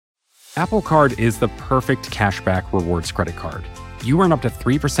Apple Card is the perfect cashback rewards credit card. You earn up to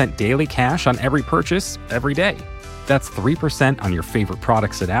 3% daily cash on every purchase every day. That's 3% on your favorite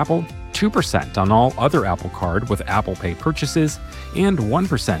products at Apple, 2% on all other Apple Card with Apple Pay purchases, and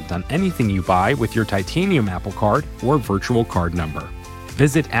 1% on anything you buy with your titanium Apple Card or virtual card number.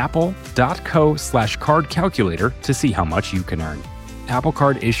 Visit apple.co/card calculator to see how much you can earn. Apple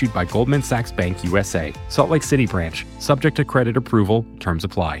Card issued by Goldman Sachs Bank USA, Salt Lake City branch, subject to credit approval, terms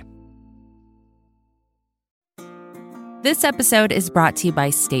apply. This episode is brought to you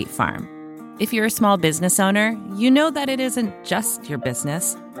by State Farm. If you're a small business owner, you know that it isn't just your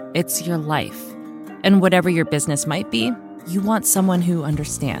business, it's your life. And whatever your business might be, you want someone who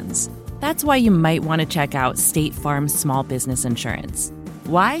understands. That's why you might want to check out State Farm Small Business Insurance.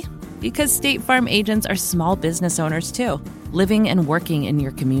 Why? Because State Farm agents are small business owners too, living and working in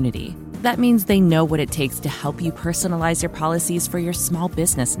your community. That means they know what it takes to help you personalize your policies for your small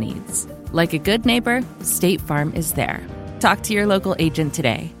business needs. Like a good neighbor, State Farm is there. Talk to your local agent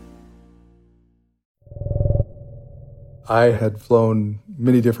today. I had flown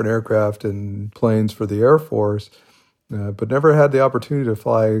many different aircraft and planes for the Air Force, but never had the opportunity to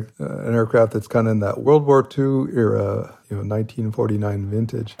fly an aircraft that's kind of in that World War II era, 1949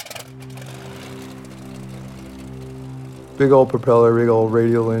 vintage. Big old propeller, big old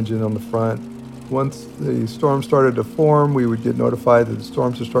radial engine on the front. Once the storm started to form, we would get notified that the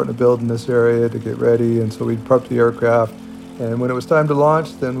storms are starting to build in this area to get ready, and so we'd prep the aircraft. And when it was time to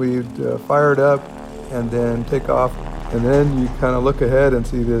launch, then we'd fire it up and then take off. And then you kind of look ahead and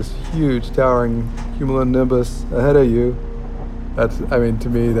see this huge towering cumulonimbus ahead of you. To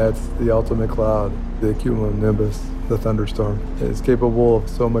me, that's the ultimate cloud, the cumulonimbus, the thunderstorm. It's capable of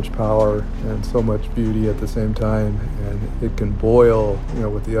so much power and so much beauty at the same time, and it can boil,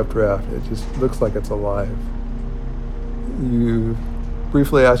 with the updraft. It just looks like it's alive. You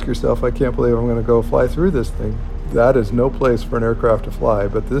briefly ask yourself, I can't believe I'm going to go fly through this thing. That is no place for an aircraft to fly,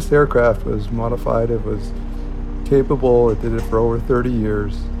 but this aircraft was modified. It was capable. It did it for over 30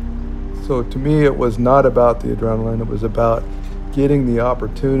 years. So to me, it was not about the adrenaline. It was about getting the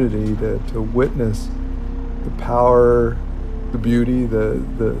opportunity to witness the power, the beauty,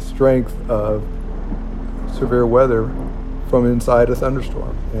 the strength of severe weather from inside a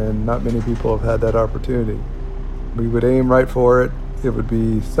thunderstorm. And not many people have had that opportunity. We would aim right for it. It would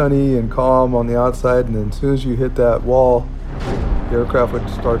be sunny and calm on the outside, and then as soon as you hit that wall, the aircraft would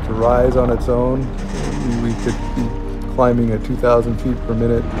start to rise on its own. We could be climbing at 2,000 feet per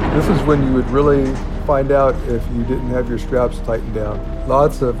minute. This is when you would really find out if you didn't have your straps tightened down.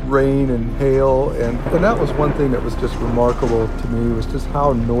 Lots of rain and hail, and that was one thing that was just remarkable to me, was just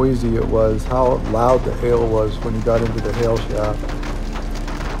how noisy it was, how loud the hail was when you got into the hail shaft.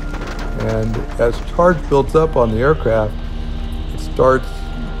 And as charge builds up on the aircraft, it starts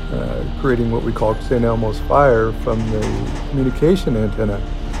creating what we call St. Elmo's fire from the communication antenna.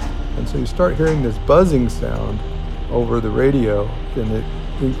 And so you start hearing this buzzing sound over the radio, and it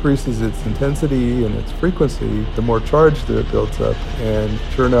increases its intensity and its frequency the more charge that it builds up. And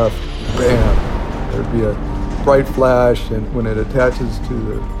sure enough, bam, there'd be a bright flash, and when it attaches to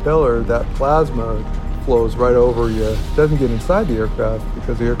the propeller, that plasma flows right over you. It doesn't get inside the aircraft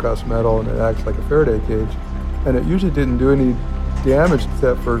because the aircraft's metal and it acts like a Faraday cage. And it usually didn't do any damage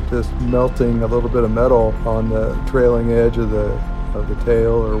except for just melting a little bit of metal on the trailing edge of the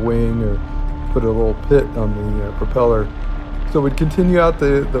tail or wing, or put a little pit on the propeller. So we'd continue out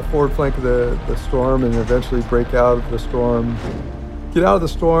the forward flank of the storm and eventually break out of the storm, get out of the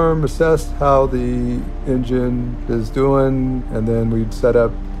storm, assess how the engine is doing, and then we'd set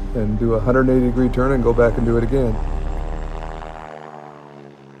up and do a 180-degree turn and go back and do it again.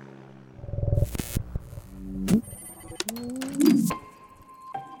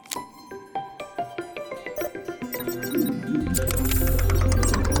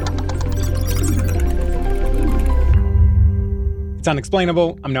 It's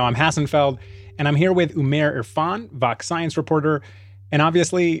Unexplainable. I'm Noam Hassenfeld, and I'm here with Umair Irfan, Vox Science reporter. And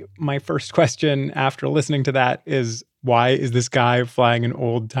obviously, my first question after listening to that is, why is this guy flying an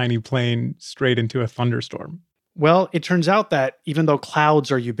old tiny plane straight into a thunderstorm? Well, it turns out that even though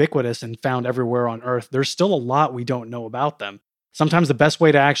clouds are ubiquitous and found everywhere on Earth, there's still a lot we don't know about them. Sometimes the best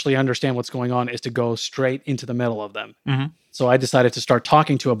way to actually understand what's going on is to go straight into the middle of them. Mm-hmm. So I decided to start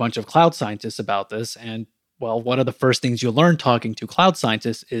talking to a bunch of cloud scientists about this. And, well, one of the first things you learn talking to cloud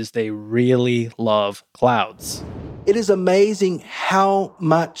scientists is they really love clouds. It is amazing how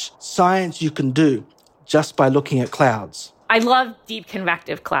much science you can do just by looking at clouds. I love deep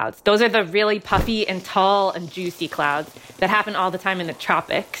convective clouds. Those are the really puffy and tall and juicy clouds that happen all the time in the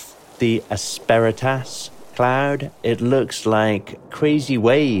tropics. The Asperitas cloud, it looks like crazy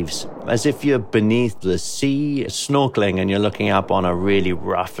waves, as if you're beneath the sea snorkeling and you're looking up on a really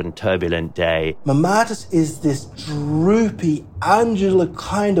rough and turbulent day. Mammatus is this droopy, angular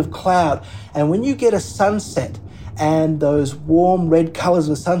kind of cloud. And when you get a sunset and those warm red colors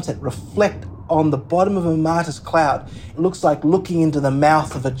of a sunset reflect on the bottom of a Mammatus cloud, it looks like looking into the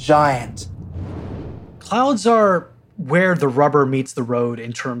mouth of a giant. Clouds are where the rubber meets the road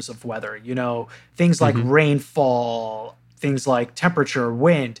in terms of weather. Things like rainfall, things like temperature,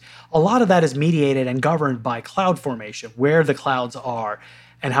 wind. A lot of that is mediated and governed by cloud formation, where the clouds are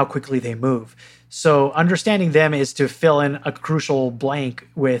and how quickly they move. So understanding them is to fill in a crucial blank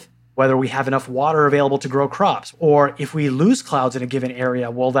with whether we have enough water available to grow crops, or if we lose clouds in a given area,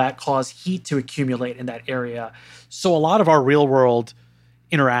 will that cause heat to accumulate in that area? So a lot of our real world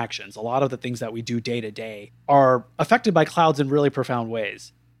interactions, a lot of the things that we do day to day are affected by clouds in really profound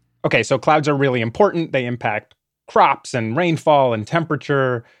ways. Okay, so clouds are really important. They impact crops and rainfall and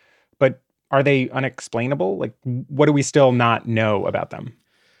temperature, but are they unexplainable? Like, what do we still not know about them?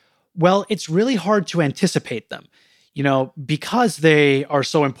 Well, it's really hard to anticipate them. Because they are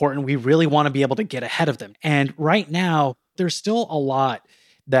so important, we really want to be able to get ahead of them. And right now, there's still a lot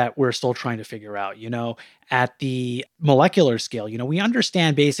that we're still trying to figure out. At the molecular scale, we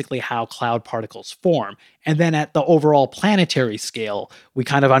understand basically how cloud particles form. And then at the overall planetary scale, we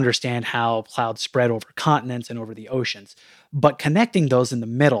kind of understand how clouds spread over continents and over the oceans. But connecting those in the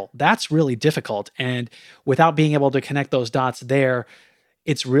middle, that's really difficult. And without being able to connect those dots there,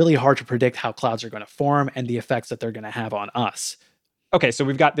 it's really hard to predict how clouds are going to form and the effects that they're going to have on us. Okay, so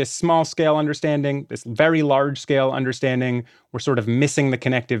we've got this small scale understanding, this very large scale understanding. We're sort of missing the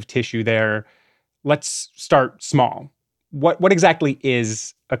connective tissue there. Let's start small. What exactly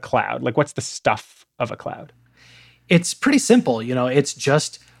is a cloud? Like, what's the stuff of a cloud? It's pretty simple. It's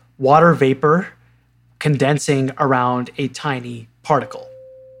just water vapor condensing around a tiny particle.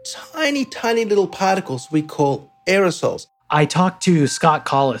 Tiny, tiny little particles we call aerosols. I talked to Scott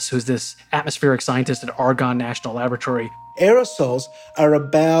Collis, who's this atmospheric scientist at Argonne National Laboratory. Aerosols are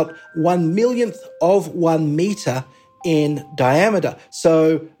about 1/1,000,000th of 1 meter in diameter.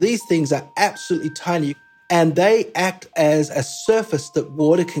 So these things are absolutely tiny, and they act as a surface that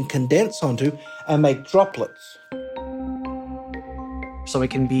water can condense onto and make droplets. So it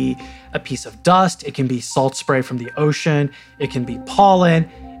can be a piece of dust, it can be salt spray from the ocean, it can be pollen,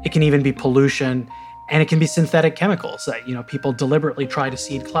 it can even be pollution, and it can be synthetic chemicals that, people deliberately try to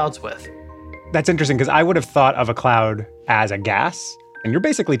seed clouds with. That's interesting, because I would have thought of a cloud as a gas. And you're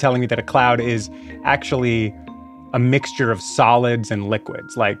basically telling me that a cloud is actually a mixture of solids and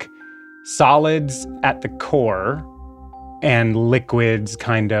liquids, like solids at the core and liquids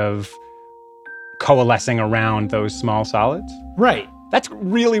kind of coalescing around those small solids? Right. That's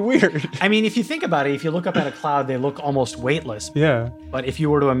really weird. I mean, if you think about it, if you look up at a cloud, they look almost weightless. Yeah. But if you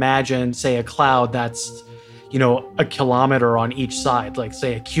were to imagine, say, a cloud that's, a kilometer on each side, like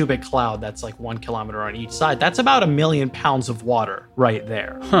say a cubic cloud that's like 1 kilometer on each side, that's about 1,000,000 pounds of water right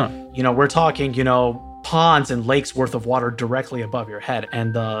there. Huh. We're talking, ponds and lakes worth of water directly above your head,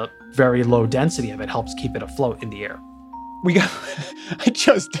 and the very low density of it helps keep it afloat in the air. I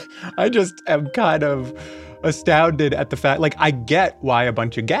just am kind of astounded at the fact, like, I get why a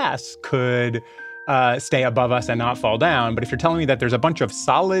bunch of gas could stay above us and not fall down. But if you're telling me that there's a bunch of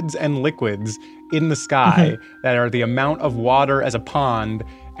solids and liquids in the sky that are the amount of water as a pond,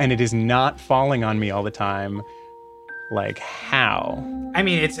 and it is not falling on me all the time, like, how? I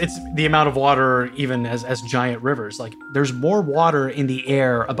mean, it's the amount of water even as giant rivers. Like, there's more water in the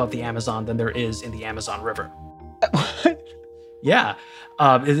air above the Amazon than there is in the Amazon River. Yeah.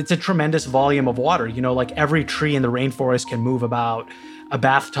 It's a tremendous volume of water. Like every tree in the rainforest can move about a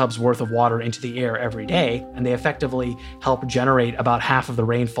bathtub's worth of water into the air every day, and they effectively help generate about half of the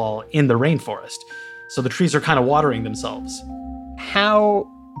rainfall in the rainforest. So the trees are kind of watering themselves. How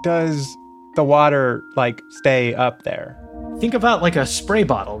does the water, stay up there? Think about like a spray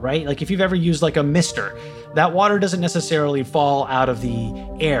bottle, right? Like if you've ever used like a mister, that water doesn't necessarily fall out of the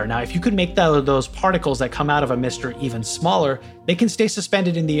air. Now, if you could make those particles that come out of a mister even smaller, they can stay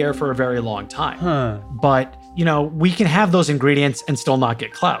suspended in the air for a very long time. But, we can have those ingredients and still not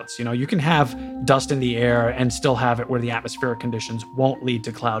get clouds. You can have dust in the air and still have it where the atmospheric conditions won't lead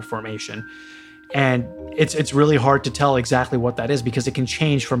to cloud formation. And it's really hard to tell exactly what that is because it can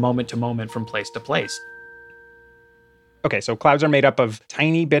change from moment to moment, from place to place. Okay, so clouds are made up of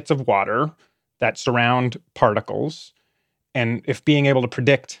tiny bits of water that surround particles. And if being able to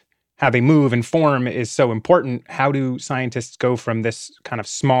predict how they move and form is so important, how do scientists go from this kind of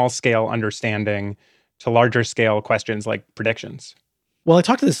small scale understanding to larger scale questions like predictions? Well, I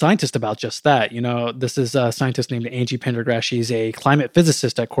talked to the scientist about just that. This is a scientist named Angie Pendergrass. She's a climate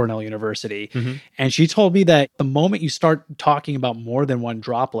physicist at Cornell University. And she told me that the moment you start talking about more than one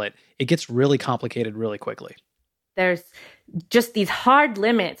droplet, it gets really complicated really quickly. There's just these hard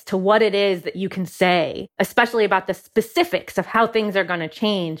limits to what it is that you can say, especially about the specifics of how things are going to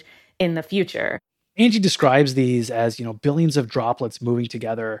change in the future. Angie describes these as, billions of droplets moving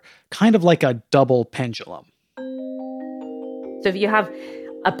together, kind of like a double pendulum. So if you have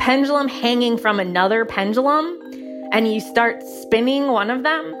a pendulum hanging from another pendulum and you start spinning one of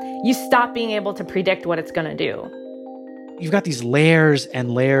them, you stop being able to predict what it's going to do. You've got these layers and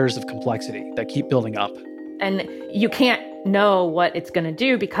layers of complexity that keep building up. And you can't know what it's going to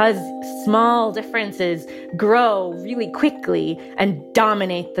do because small differences grow really quickly and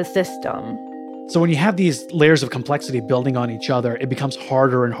dominate the system. So when you have these layers of complexity building on each other, it becomes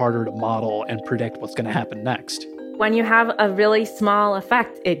harder and harder to model and predict what's going to happen next. When you have a really small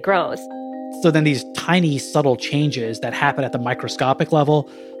effect, it grows. So then these tiny, subtle changes that happen at the microscopic level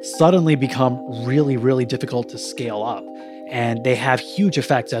suddenly become really, really difficult to scale up. And they have huge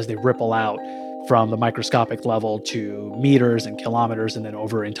effects as they ripple out from the microscopic level to meters and kilometers and then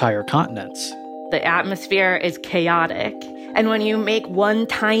over entire continents. The atmosphere is chaotic. And when you make one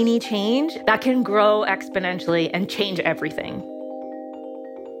tiny change, that can grow exponentially and change everything.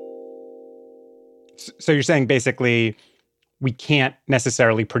 So you're saying basically we can't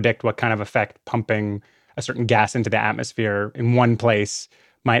necessarily predict what kind of effect pumping a certain gas into the atmosphere in one place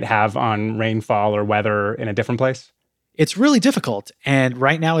might have on rainfall or weather in a different place? It's really difficult. And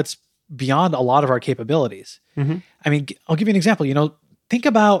right now it's beyond a lot of our capabilities. I mean, I'll give you an example. Think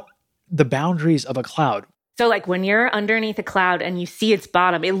about the boundaries of a cloud. So like when you're underneath a cloud and you see its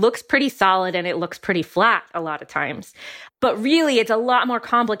bottom, it looks pretty solid and it looks pretty flat a lot of times. But really, it's a lot more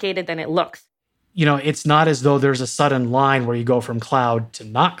complicated than it looks. It's not as though there's a sudden line where you go from cloud to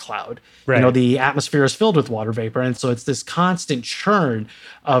not cloud. Right. The atmosphere is filled with water vapor. And so it's this constant churn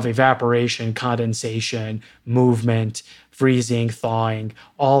of evaporation, condensation, movement, freezing, thawing,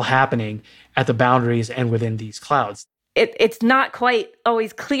 all happening at the boundaries and within these clouds. It's not quite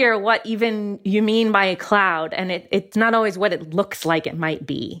always clear what even you mean by a cloud. And it's not always what it looks like it might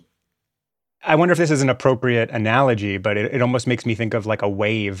be. I wonder if this is an appropriate analogy, but it almost makes me think of like a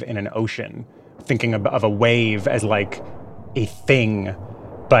wave in an ocean. Thinking of a wave as like a thing,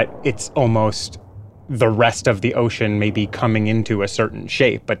 but it's almost the rest of the ocean maybe coming into a certain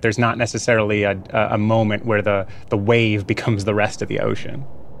shape, but there's not necessarily a moment where the wave becomes the rest of the ocean.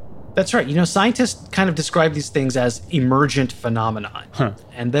 That's right. Scientists kind of describe these things as emergent phenomenon.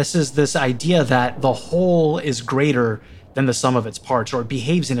 And this is this idea that the whole is greater than the sum of its parts, or it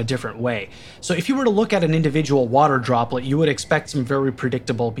behaves in a different way. So if you were to look at an individual water droplet, you would expect some very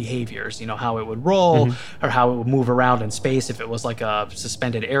predictable behaviors, how it would roll or how it would move around in space if it was like a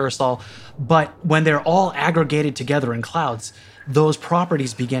suspended aerosol. But when they're all aggregated together in clouds, those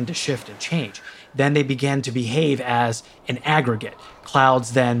properties begin to shift and change. Then they begin to behave as an aggregate.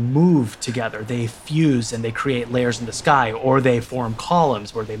 Clouds then move together. They fuse and they create layers in the sky, or they form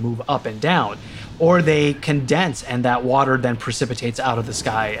columns where they move up and down, or they condense and that water then precipitates out of the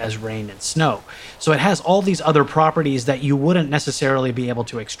sky as rain and snow. So it has all these other properties that you wouldn't necessarily be able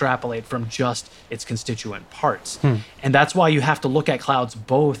to extrapolate from just its constituent parts. And that's why you have to look at clouds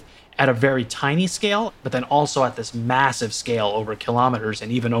both at a very tiny scale, but then also at this massive scale over kilometers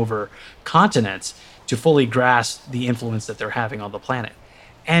and even over continents to fully grasp the influence that they're having on the planet.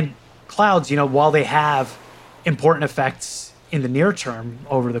 And clouds, while they have important effects in the near term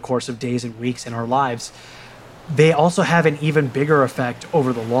over the course of days and weeks in our lives, they also have an even bigger effect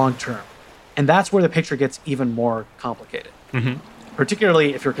over the long term. And that's where the picture gets even more complicated,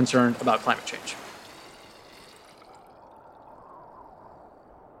 particularly if you're concerned about climate change.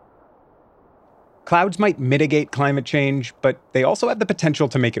 Clouds might mitigate climate change, but they also have the potential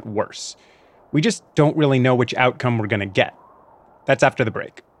to make it worse. We just don't really know which outcome we're going to get. That's after the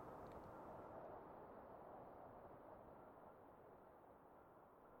break.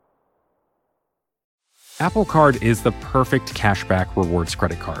 Apple Card is the perfect cashback rewards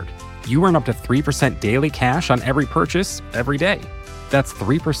credit card. You earn up to 3% daily cash on every purchase every day. That's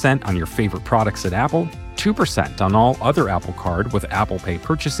 3% on your favorite products at Apple, 2% on all other Apple Card with Apple Pay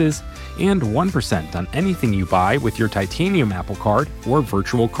purchases, and 1% on anything you buy with your titanium Apple Card or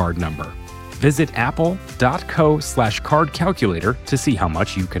virtual card number. Visit apple.co/card calculator to see how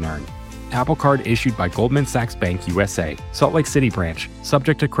much you can earn. Apple Card issued by Goldman Sachs Bank USA, Salt Lake City branch,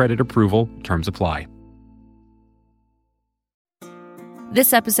 subject to credit approval, terms apply.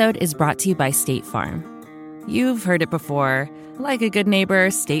 This episode is brought to you by State Farm. You've heard it before. Like a good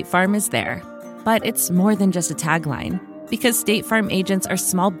neighbor, State Farm is there. But it's more than just a tagline. Because State Farm agents are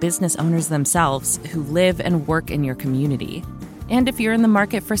small business owners themselves who live and work in your community. And if you're in the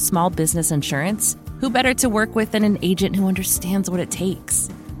market for small business insurance, who better to work with than an agent who understands what it takes?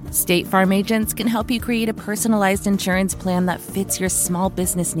 State Farm agents can help you create a personalized insurance plan that fits your small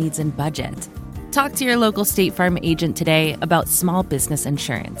business needs and budget. Talk to your local State Farm agent today about small business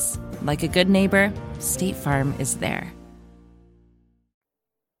insurance. Like a good neighbor, State Farm is there.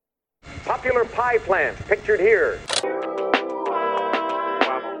 Popular pie plant pictured here.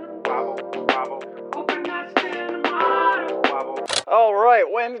 All right,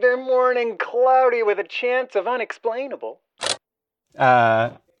 Wednesday morning, cloudy with a chance of unexplainable.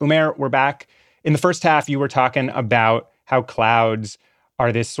 Umair, we're back. In the first half, you were talking about how clouds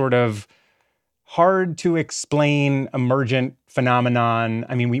are this sort of hard to explain emergent phenomenon.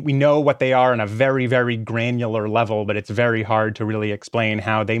 I mean, we know what they are on a very, very granular level, but it's very hard to really explain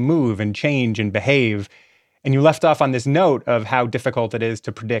how they move and change and behave. And you left off on this note of how difficult it is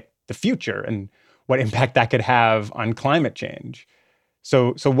to predict the future and what impact that could have on climate change.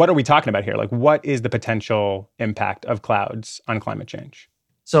 So what are we talking about here? Like, what is the potential impact of clouds on climate change?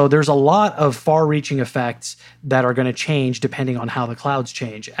 So there's a lot of far-reaching effects that are going to change depending on how the clouds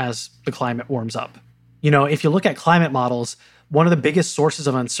change as the climate warms up. You know, if you look at climate models, one of the biggest sources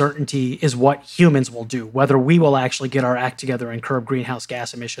of uncertainty is what humans will do, whether we will actually get our act together and curb greenhouse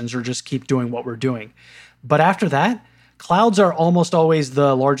gas emissions or just keep doing what we're doing. But after that, clouds are almost always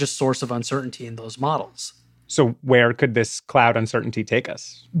the largest source of uncertainty in those models. So where could this cloud uncertainty take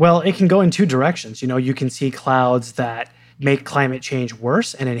us? Well, it can go in two directions. You know, you can see clouds that make climate change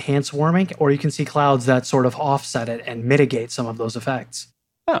worse and enhance warming, or you can see clouds that sort of offset it and mitigate some of those effects.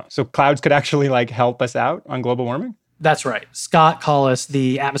 Oh, so clouds could actually help us out on global warming? That's right. Scott Collis,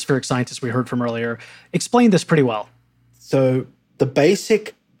 the atmospheric scientist we heard from earlier, explained this pretty well. So the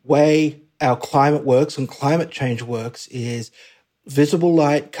basic way our climate works and climate change works is visible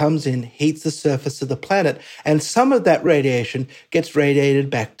light comes in, heats the surface of the planet, and some of that radiation gets radiated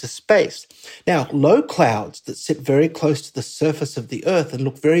back to space. Now, low clouds that sit very close to the surface of the Earth and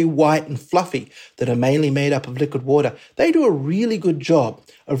look very white and fluffy, that are mainly made up of liquid water, they do a really good job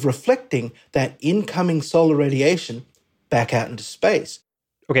of reflecting that incoming solar radiation back out into space.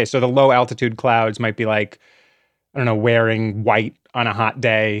 Okay, so the low altitude clouds might be wearing white on a hot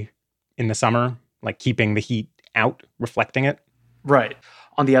day in the summer, like keeping the heat out, reflecting it. Right.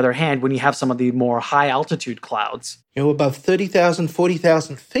 On the other hand, when you have some of the more high-altitude clouds, above 30,000,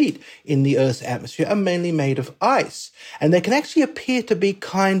 40,000 feet in the Earth's atmosphere are mainly made of ice. And they can actually appear to be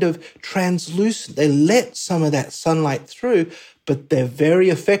kind of translucent. They let some of that sunlight through, but they're very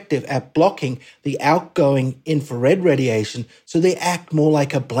effective at blocking the outgoing infrared radiation, so they act more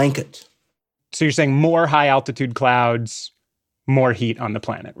like a blanket. So you're saying more high-altitude clouds, more heat on the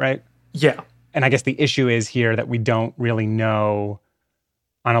planet, right? Yeah. And I guess the issue is here that we don't really know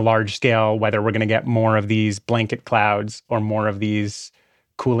on a large scale whether we're going to get more of these blanket clouds or more of these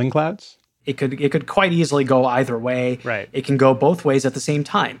cooling clouds. It could quite easily go either way. Right. It can go both ways at the same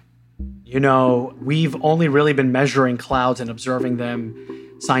time. You know, we've only really been measuring clouds and observing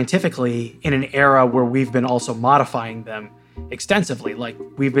them scientifically in an era where we've been also modifying them extensively. Like,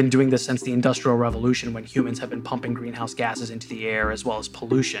 we've been doing this since the Industrial Revolution, when humans have been pumping greenhouse gases into the air as well as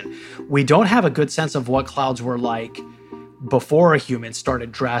pollution. We don't have a good sense of what clouds were like before humans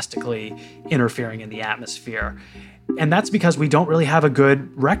started drastically interfering in the atmosphere. And that's because we don't really have a good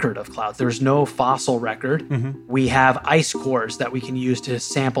record of clouds. There's no fossil record. Mm-hmm. We have ice cores that we can use to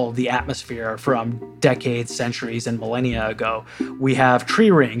sample the atmosphere from decades, centuries, and millennia ago. We have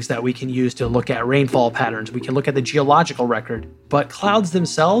tree rings that we can use to look at rainfall patterns. We can look at the geological record. But clouds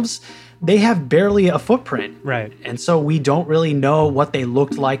themselves, they have barely a footprint. Right. And so we don't really know what they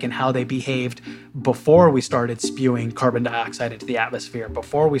looked like and how they behaved before we started spewing carbon dioxide into the atmosphere,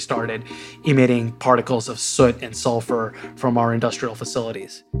 before we started emitting particles of soot and sulfur from our industrial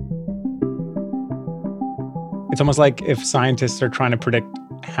facilities. It's almost like if scientists are trying to predict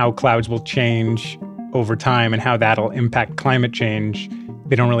how clouds will change over time and how that'll impact climate change,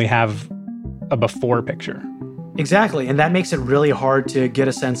 they don't really have a before picture. Exactly. And that makes it really hard to get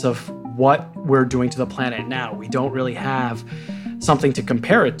a sense of what we're doing to the planet now. We don't really have something to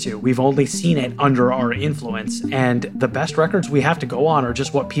compare it to. We've only seen it under our influence, and the best records we have to go on are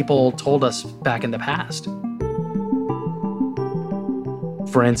just what people told us back in the past.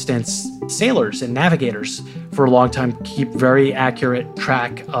 For instance, sailors and navigators for a long time keep very accurate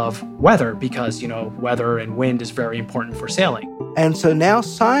track of weather because, weather and wind is very important for sailing. And so now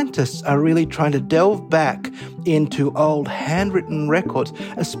scientists are really trying to delve back into old handwritten records,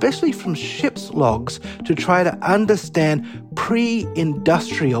 especially from ship's logs, to try to understand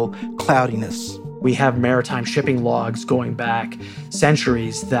pre-industrial cloudiness. We have maritime shipping logs going back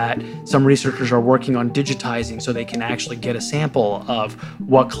centuries that some researchers are working on digitizing so they can actually get a sample of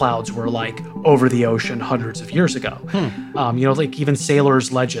what clouds were like over the ocean hundreds of years ago. Like even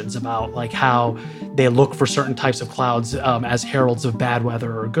sailors' legends about like how they look for certain types of clouds as heralds of bad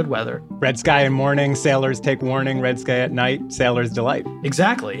weather or good weather. Red sky in morning, sailors take warning. Red sky at night, sailors delight.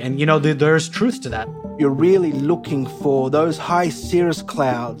 Exactly. And, there's truth to that. You're really looking for those high cirrus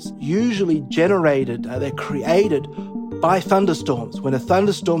clouds, usually they're created by thunderstorms. When a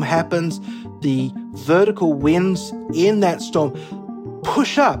thunderstorm happens, the vertical winds in that storm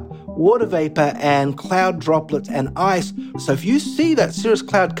push up water vapor and cloud droplets and ice. So if you see that cirrus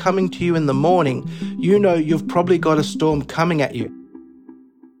cloud coming to you in the morning, you know you've probably got a storm coming at you.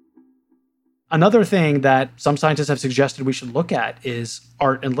 Another thing that some scientists have suggested we should look at is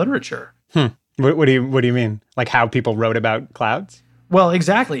art and literature. What do you mean? Like how people wrote about clouds? Well,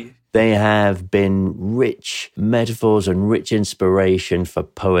 exactly. They have been rich metaphors and rich inspiration for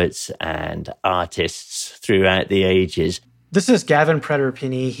poets and artists throughout the ages. This is Gavin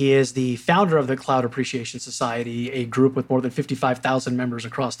Preder-Pinney. He is the founder of the Cloud Appreciation Society, a group with more than 55,000 members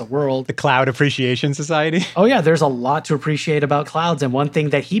across the world. The Cloud Appreciation Society? Oh, yeah. There's a lot to appreciate about clouds. And one thing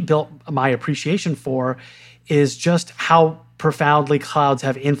that he built my appreciation for is just how profoundly clouds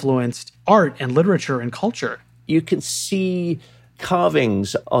have influenced art and literature and culture. You can see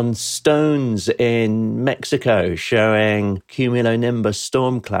carvings on stones in Mexico showing cumulonimbus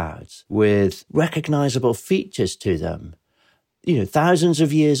storm clouds with recognizable features to them. Thousands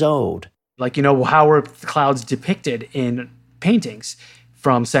of years old. Like, how were the clouds depicted in paintings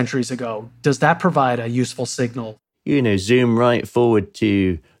from centuries ago? Does that provide a useful signal? Zoom right forward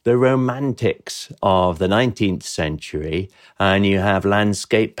to the Romantics of the 19th century, and you have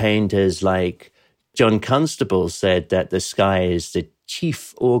landscape painters like John Constable said that the sky is the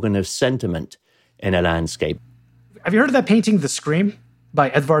chief organ of sentiment in a landscape. Have you heard of that painting, The Scream, by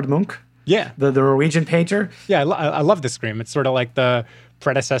Edvard Munch? Yeah. The Norwegian painter? Yeah, I love The Scream. It's sort of like the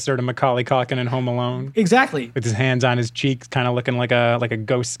predecessor to Macaulay Culkin in Home Alone. Exactly. With his hands on his cheeks, kind of looking like a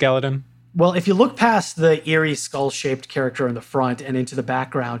ghost skeleton. Well, if you look past the eerie skull-shaped character in the front and into the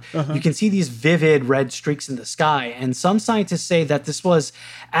background, you can see these vivid red streaks in the sky. And some scientists say that this was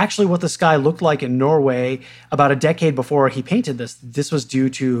actually what the sky looked like in Norway about a decade before he painted this. This was due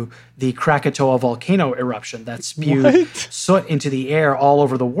to the Krakatoa volcano eruption that spewed soot into the air all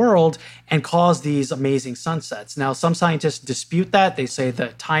over the world and caused these amazing sunsets. Now, some scientists dispute that. They say the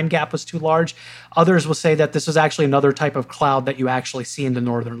time gap was too large. Others will say that this was actually another type of cloud that you actually see in the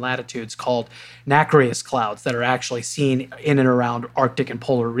northern latitudes called nacreous clouds that are actually seen in and around Arctic and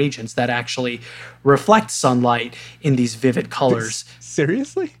polar regions that actually reflect sunlight in these vivid colors.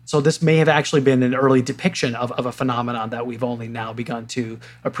 Seriously? So this may have actually been an early depiction of a phenomenon that we've only now begun to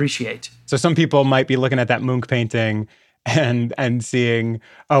appreciate. So some people might be looking at that Munch painting and seeing,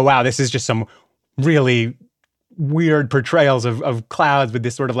 oh, wow, this is just some really weird portrayals of clouds with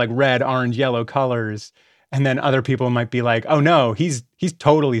this sort of like red, orange, yellow colors. And then other people might be like, oh no, he's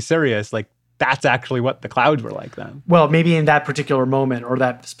totally serious. Like that's actually what the clouds were like then. Well, maybe in that particular moment or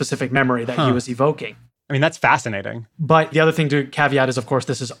that specific memory that he was evoking. I mean, that's fascinating. But the other thing to caveat is, of course,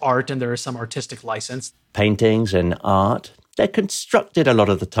 this is art and there is some artistic license. Paintings and art, they're constructed a lot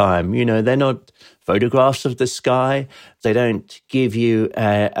of the time. They're not photographs of the sky. They don't give you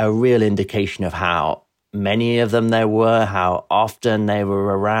a real indication of how many of them there were, how often they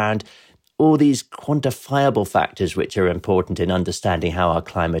were around. All these quantifiable factors which are important in understanding how our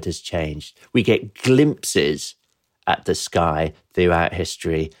climate has changed. We get glimpses at the sky throughout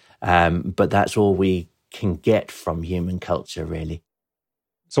history, but that's all we can get from human culture, really.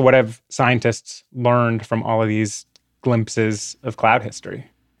 So what have scientists learned from all of these glimpses of cloud history?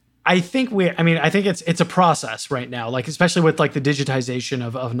 I think it's a process right now, like especially with like the digitization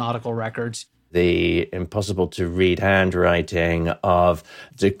of nautical records. The impossible to read handwriting of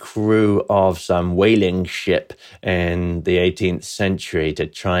the crew of some whaling ship in the 18th century to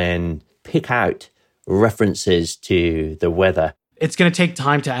try and pick out references to the weather. It's going to take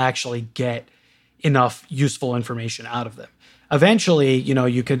time to actually get enough useful information out of them. Eventually,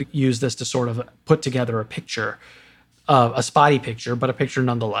 you could use this to sort of put together a picture, a spotty picture, but a picture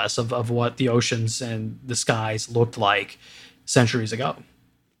nonetheless of what the oceans and the skies looked like centuries ago.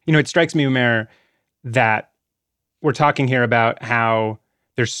 It strikes me, Umair, that we're talking here about how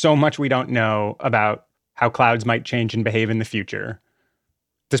there's so much we don't know about how clouds might change and behave in the future.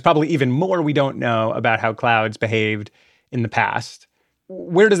 There's probably even more we don't know about how clouds behaved in the past.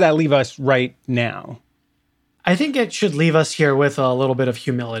 Where does that leave us right now? I think it should leave us here with a little bit of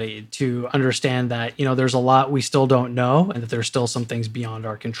humility to understand that, there's a lot we still don't know and that there's still some things beyond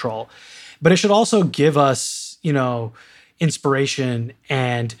our control. But it should also give us, inspiration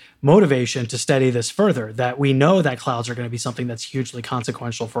and motivation to study this further, that we know that clouds are going to be something that's hugely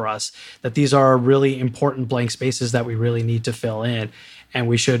consequential for us, that these are really important blank spaces that we really need to fill in. And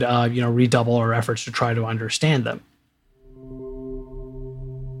we should, redouble our efforts to try to understand them.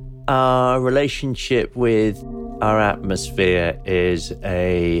 Our relationship with our atmosphere is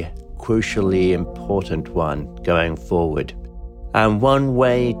a crucially important one going forward. And one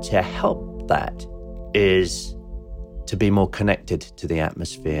way to help that is to be more connected to the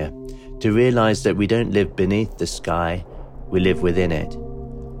atmosphere, to realize that we don't live beneath the sky, we live within it.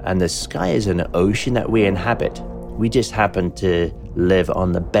 And the sky is an ocean that we inhabit. We just happen to live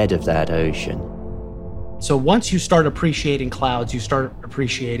on the bed of that ocean. So once you start appreciating clouds, you start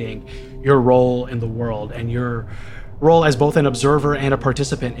appreciating your role in the world and your role as both an observer and a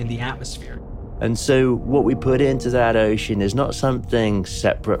participant in the atmosphere. And so what we put into that ocean is not something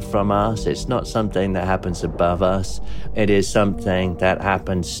separate from us. It's not something that happens above us. It is something that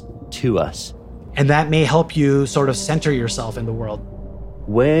happens to us. And that may help you sort of center yourself in the world.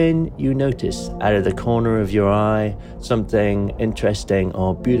 When you notice out of the corner of your eye something interesting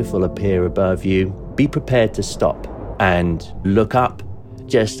or beautiful appear above you, be prepared to stop and look up.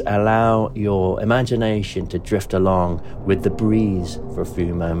 Just allow your imagination to drift along with the breeze for a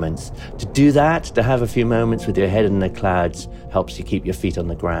few moments. To do that, to have a few moments with your head in the clouds, helps you keep your feet on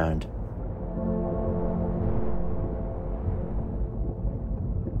the ground.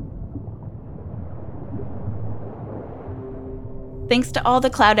 Thanks to all the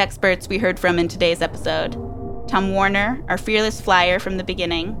cloud experts we heard from in today's episode. Tom Warner, our fearless flyer from the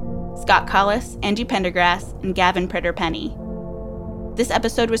beginning, Scott Collis, Angie Pendergrass, and Gavin Pritter-Penny. This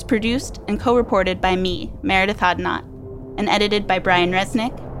episode was produced and co-reported by me, Meredith Hodnott, and edited by Brian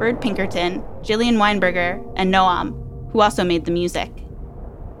Resnick, Bird Pinkerton, Jillian Weinberger, and Noam, who also made the music.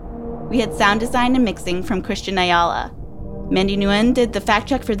 We had sound design and mixing from Christian Ayala. Mandy Nguyen did the fact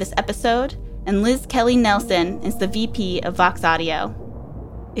check for this episode, and Liz Kelly Nelson is the VP of Vox Audio.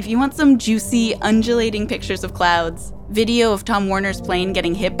 If you want some juicy, undulating pictures of clouds, video of Tom Warner's plane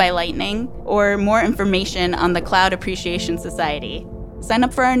getting hit by lightning, or more information on the Cloud Appreciation Society, sign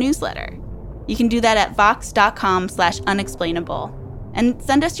up for our newsletter. You can do that at vox.com/unexplainable. And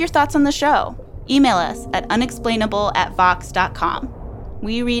send us your thoughts on the show. Email us at unexplainable@vox.com.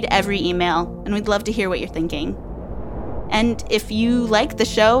 We read every email, and we'd love to hear what you're thinking. And if you like the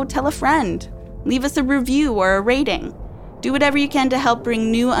show, tell a friend. Leave us a review or a rating. Do whatever you can to help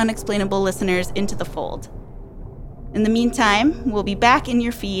bring new Unexplainable listeners into the fold. In the meantime, we'll be back in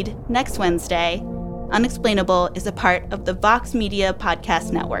your feed next Wednesday. Unexplainable is a part of the Vox Media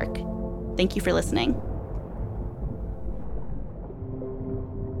Podcast Network. Thank you for listening.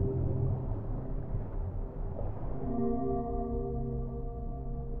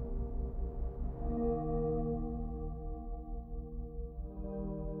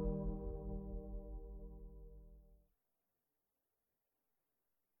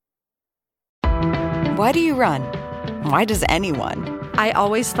 Why do you run? Why does anyone? I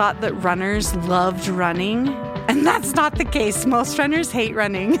always thought that runners loved running, and that's not the case. Most runners hate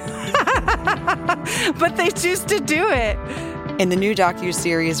running, but they choose to do it. In the new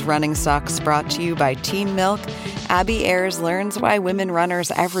docuseries Running Sucks, brought to you by Team Milk, Abby Ayers learns why women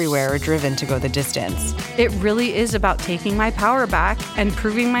runners everywhere are driven to go the distance. It really is about taking my power back and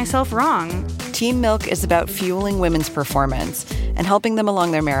proving myself wrong. Team Milk is about fueling women's performance and helping them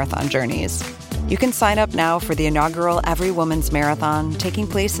along their marathon journeys. You can sign up now for the inaugural Every Woman's Marathon taking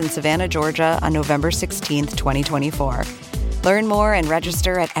place in Savannah, Georgia on November 16th, 2024. Learn more and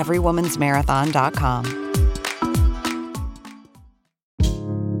register at everywomansmarathon.com.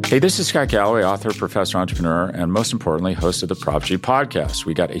 Hey, this is Scott Galloway, author, professor, entrepreneur, and most importantly, host of the Prop G podcast.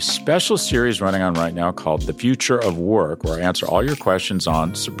 We got a special series running on right now called The Future of Work, where I answer all your questions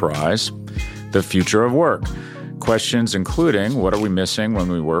on, surprise, the future of work. Questions including, what are we missing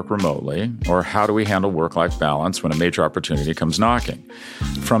when we work remotely? Or how do we handle work-life balance when a major opportunity comes knocking?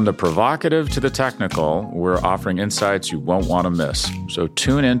 From the provocative to the technical, we're offering insights you won't want to miss. So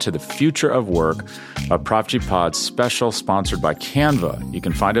tune in to The Future of Work, a Prop G Pod special sponsored by Canva. You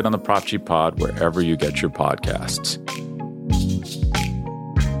can find it on the Prop G Pod wherever you get your podcasts.